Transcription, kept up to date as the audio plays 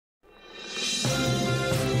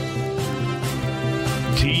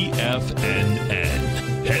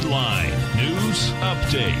TFNN. Headline News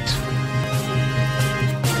Update.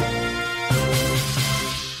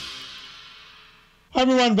 Hi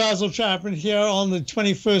everyone, Basil Chapman here on the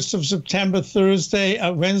 21st of September,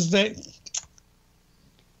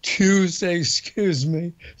 Tuesday, excuse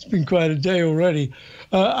me. It's been quite a day already.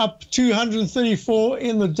 Up 234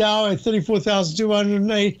 in the Dow at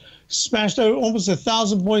 34,208. Smashed over almost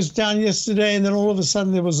 1,000 points down yesterday, and then all of a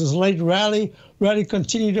sudden there was this late rally. Rally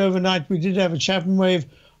continued overnight. We did have a Chapman wave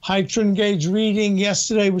high trend gauge reading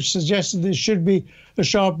yesterday, which suggested there should be a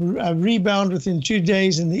sharp rebound within 2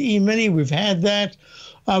 days in the E-mini. We've had that.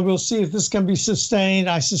 We'll see if this can be sustained.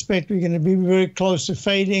 I suspect we're going to be very close to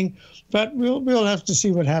fading, but we'll have to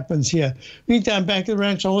see what happens here. Meantime, back at the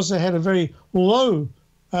ranch, I also had a very low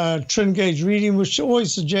trend gauge reading, which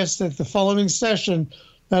always suggests that the following session,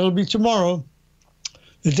 that'll be tomorrow,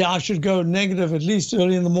 the Dow should go negative at least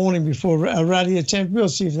early in the morning before a rally attempt. We'll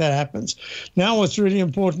see if that happens. Now what's really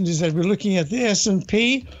important is that we're looking at the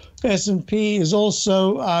S&P. S&P is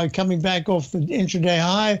also coming back off the intraday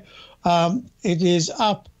high. It is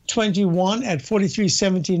up 21 at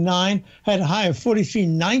 43.79, had a high of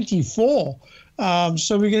 43.94.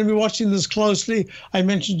 So we're going to be watching this closely. I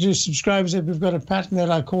mentioned to subscribers that we've got a pattern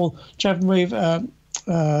that I call Chapman Wave.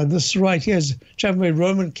 This right here is Chapman Wave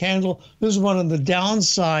Roman candle. This is one on the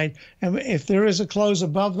downside. And if there is a close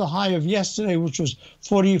above the high of yesterday, which was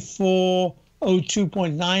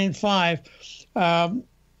 4402.95,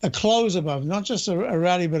 a close above, not just a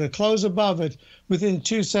rally, but a close above it within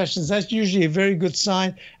 2 sessions, that's usually a very good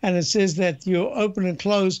sign. And it says that your open and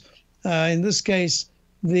close, in this case,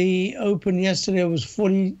 the open yesterday was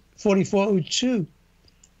 4402.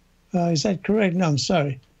 Is that correct? No, I'm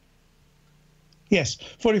sorry. Yes,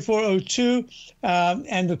 4402,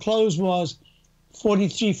 and the close was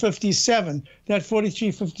 43.57. That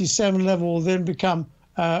 43.57 level will then become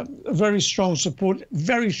a very strong support,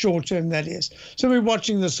 very short term, that is. So we're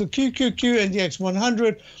watching this. So QQQ NDX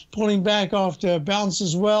 100 pulling back after a bounce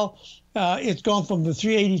as well. It's gone from the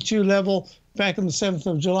 382 level back on the 7th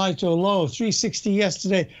of July to a low of 360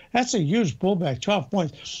 yesterday. That's a huge pullback, 12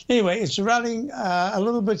 points. Anyway, it's rallying a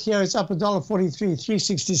little bit here. It's up $1.43,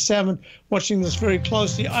 367. Watching this very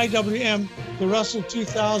closely. IWM, the Russell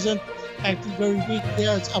 2000, acting very weak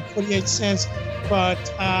there. It's up 48 cents, but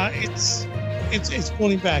it's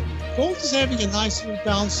pulling back. Gold is having a nice little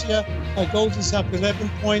bounce here. Gold is up 11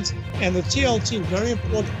 points, and the TLT, very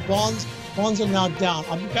important, bonds are now down.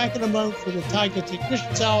 I'll be back in a moment for the Tiger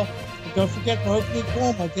Technicians Hour. And don't forget my opening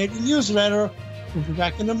call, my daily newsletter. We'll be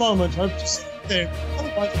back in a moment. Hope to see you there.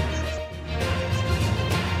 Otherwise,